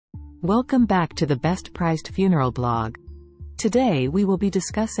Welcome back to the Best Priced Funeral blog. Today we will be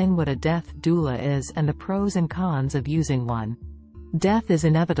discussing what a death doula is and the pros and cons of using one. Death is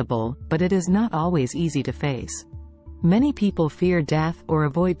inevitable, but it is not always easy to face. Many people fear death or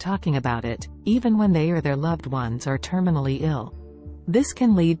avoid talking about it, even when they or their loved ones are terminally ill. This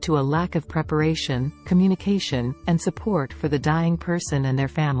can lead to a lack of preparation, communication, and support for the dying person and their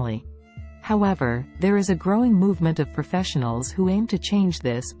family. However, there is a growing movement of professionals who aim to change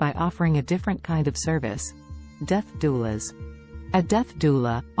this by offering a different kind of service: death doulas. A death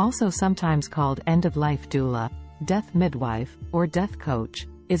doula, also sometimes called end-of-life doula, death midwife, or death coach,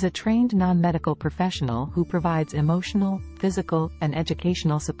 is a trained non-medical professional who provides emotional, physical, and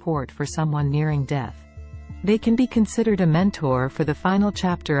educational support for someone nearing death. They can be considered a mentor for the final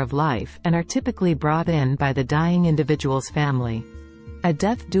chapter of life and are typically brought in by the dying individual's family. A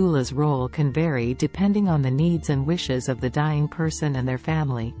death doula's role can vary depending on the needs and wishes of the dying person and their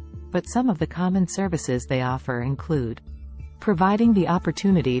family, but some of the common services they offer include providing the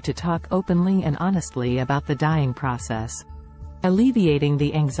opportunity to talk openly and honestly about the dying process, alleviating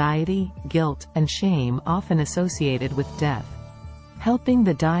the anxiety, guilt, and shame often associated with death, helping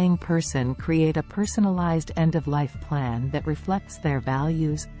the dying person create a personalized end-of-life plan that reflects their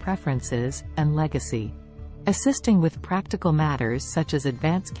values, preferences, and legacy, assisting with practical matters such as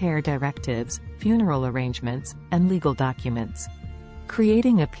advance care directives, funeral arrangements, and legal documents,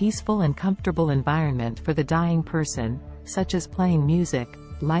 creating a peaceful and comfortable environment for the dying person, such as playing music,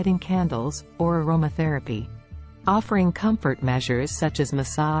 lighting candles, or aromatherapy, offering comfort measures such as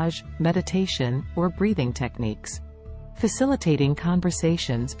massage, meditation, or breathing techniques, facilitating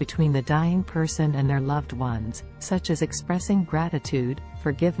conversations between the dying person and their loved ones, such as expressing gratitude,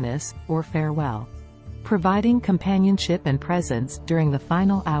 forgiveness, or farewell, providing companionship and presence during the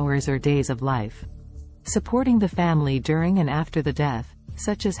final hours or days of life, supporting the family during and after the death,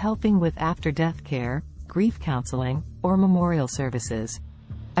 such as helping with after-death care, grief counseling, or memorial services.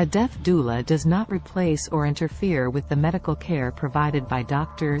 A death doula does not replace or interfere with the medical care provided by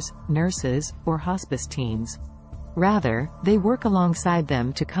doctors, nurses, or hospice teams. Rather, they work alongside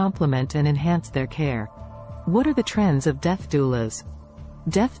them to complement and enhance their care. What are the trends of death doulas?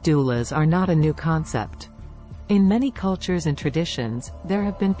 Death doulas are not a new concept. In many cultures and traditions, there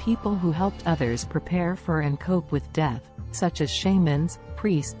have been people who helped others prepare for and cope with death, such as shamans,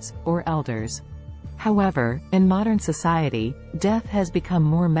 priests, or elders. However, in modern society, death has become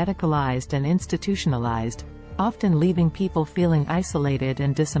more medicalized and institutionalized, often leaving people feeling isolated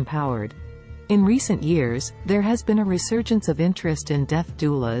and disempowered. In recent years, there has been a resurgence of interest in death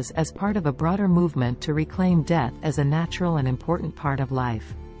doulas as part of a broader movement to reclaim death as a natural and important part of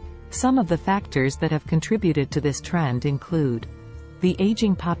life. Some of the factors that have contributed to this trend include the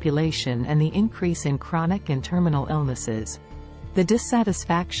aging population and the increase in chronic and terminal illnesses, the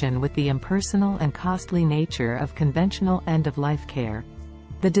dissatisfaction with the impersonal and costly nature of conventional end-of-life care,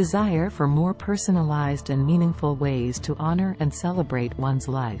 the desire for more personalized and meaningful ways to honor and celebrate one's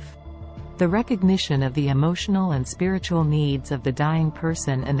life, the recognition of the emotional and spiritual needs of the dying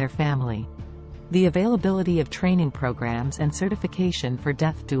person and their family, the availability of training programs and certification for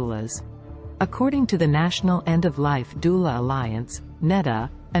death doulas. According to the National End-of-Life Doula Alliance,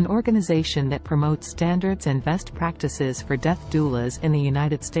 NEDA, an organization that promotes standards and best practices for death doulas in the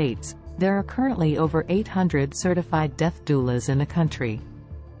United States, there are currently over 800 certified death doulas in the country.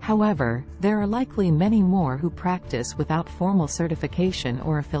 However, there are likely many more who practice without formal certification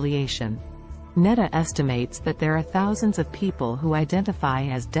or affiliation. NEDA estimates that there are thousands of people who identify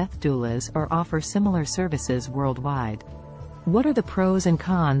as death doulas or offer similar services worldwide. What are the pros and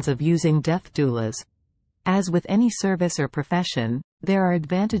cons of using death doulas? As with any service or profession, there are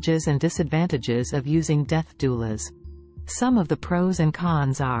advantages and disadvantages of using death doulas. Some of the pros and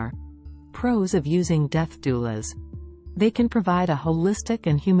cons are: pros of using death doulas. They can provide a holistic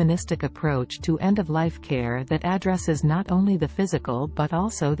and humanistic approach to end-of-life care that addresses not only the physical but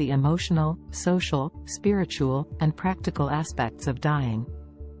also the emotional, social, spiritual, and practical aspects of dying.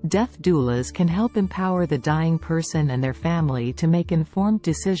 Death doulas can help empower the dying person and their family to make informed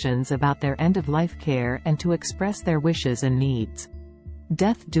decisions about their end-of-life care and to express their wishes and needs.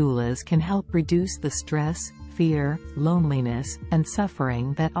 Death doulas can help reduce the stress, fear, loneliness, and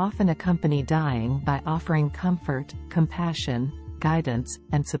suffering that often accompany dying by offering comfort, compassion, guidance,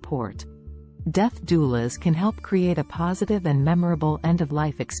 and support. Death doulas can help create a positive and memorable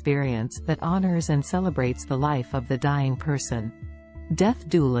end-of-life experience that honors and celebrates the life of the dying person. Death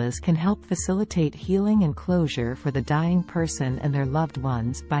doulas can help facilitate healing and closure for the dying person and their loved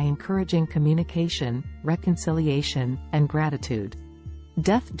ones by encouraging communication, reconciliation, and gratitude.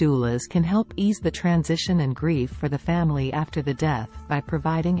 Death doulas can help ease the transition and grief for the family after the death by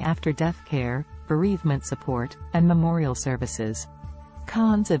providing after-death care, bereavement support, and memorial services.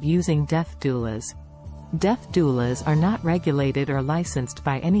 Cons of using death doulas. Death doulas are not regulated or licensed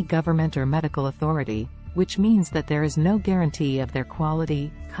by any government or medical authority, which means that there is no guarantee of their quality,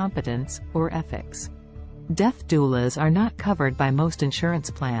 competence, or ethics. Death doulas are not covered by most insurance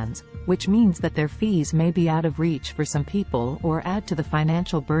plans, which means that their fees may be out of reach for some people or add to the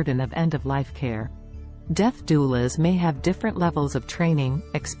financial burden of end-of-life care. Death doulas may have different levels of training,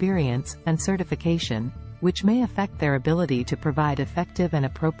 experience, and certification, which may affect their ability to provide effective and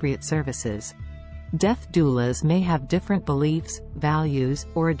appropriate services. Death doulas may have different beliefs, values,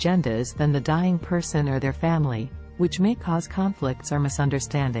 or agendas than the dying person or their family, which may cause conflicts or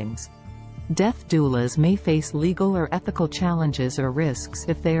misunderstandings. Death doulas may face legal or ethical challenges or risks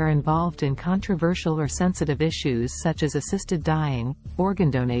if they are involved in controversial or sensitive issues such as assisted dying,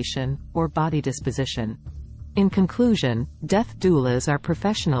 organ donation, or body disposition. In conclusion, death doulas are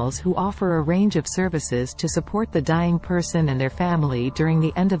professionals who offer a range of services to support the dying person and their family during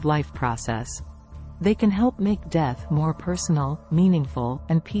the end-of-life process. They can help make death more personal, meaningful,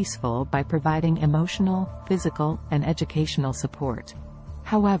 and peaceful by providing emotional, physical, and educational support.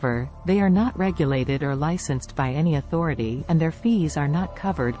 However, they are not regulated or licensed by any authority and their fees are not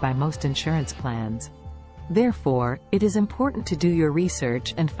covered by most insurance plans. Therefore, it is important to do your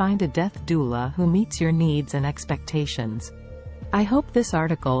research and find a death doula who meets your needs and expectations. I hope this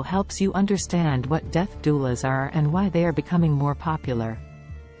article helps you understand what death doulas are and why they are becoming more popular.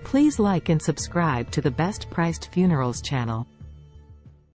 Please like and subscribe to the Best Priced Funerals channel.